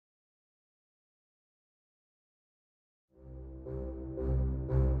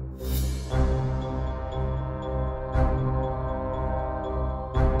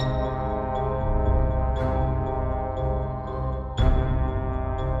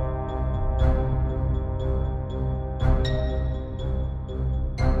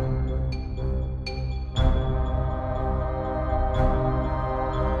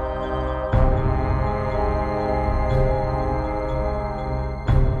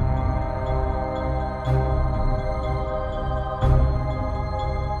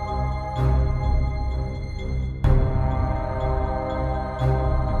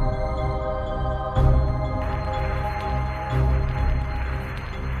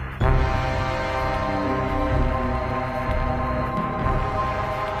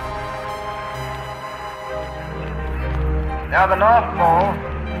Now the North Pole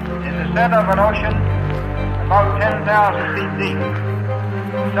is the center of an ocean about 10,000 feet deep.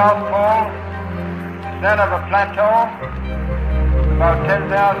 The South Pole, the center of a plateau about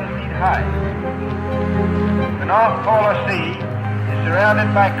 10,000 feet high. The North Polar Sea is surrounded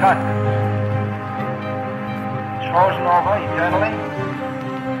by continents. It's frozen over eternally.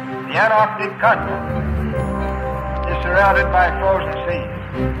 The Antarctic continent is surrounded by frozen seas.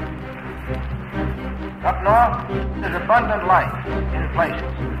 Up north, there's abundant life in places.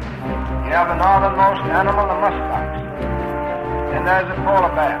 You have the northernmost animal, the muskox. And there's the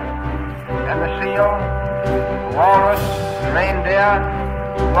polar bear, and the seal, the walrus, the reindeer,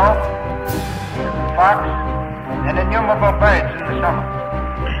 the wolf, the fox, and innumerable birds in the summer.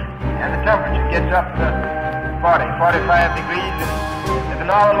 And the temperature gets up to 40, 45 degrees in the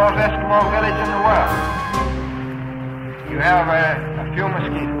northernmost Eskimo village in the world. You have a few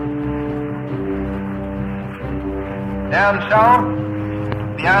mosquitoes. Down south,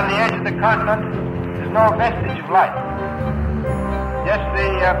 beyond the edge of the continent, there's no vestige of life. Just the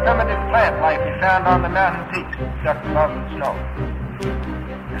primitive plant life you found on the mountain peaks stuck above the snow.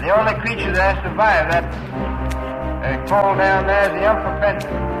 And the only creature that has survived that cold down there is the emperor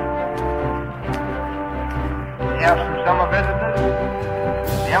penguin. You have some summer visitors.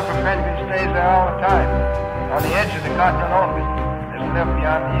 The emperor penguin stays there all the time, on the edge of the continent only. Doesn't live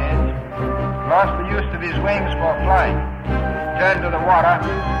beyond the edge. Lost the use of his wings for flying. Turned to the water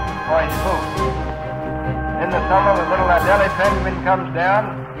for his food. In the summer, the little Adelie penguin comes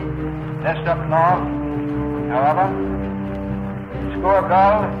down, nests up north. However, the skua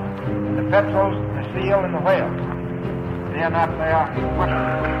gull, the petrels, the seal, and the whales, they are not there with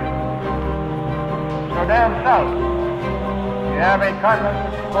us. So down south, you have a continent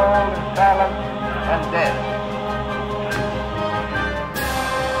that's cold and silent and dead.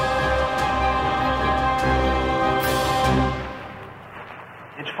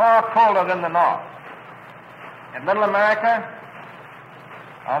 It's far colder than the north. In Middle America,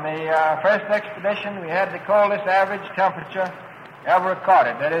 on the first expedition, we had the coldest average temperature ever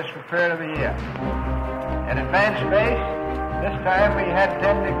recorded, that is, for a period of the year. In advanced space, this time we had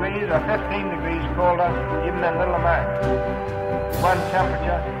 10 degrees or 15 degrees colder even in Middle America. One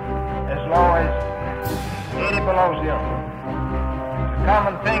temperature as low as 80 below zero. It's a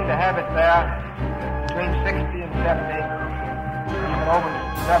common thing to have it there between 60 and 70. Even over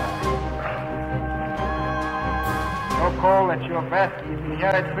 70. So cold that your breath, you can hear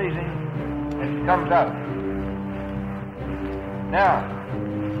it freezing as it comes out. Now,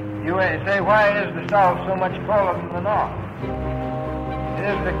 you say, why is the south so much colder than the north? It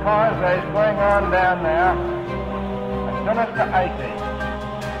is because there is going on down there a sinister ice age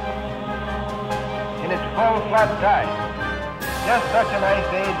in its full flood tide. Just such an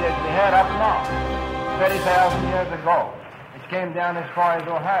ice age as we had up north 30,000 years ago. Came down as far as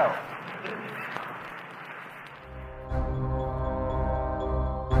Ohio.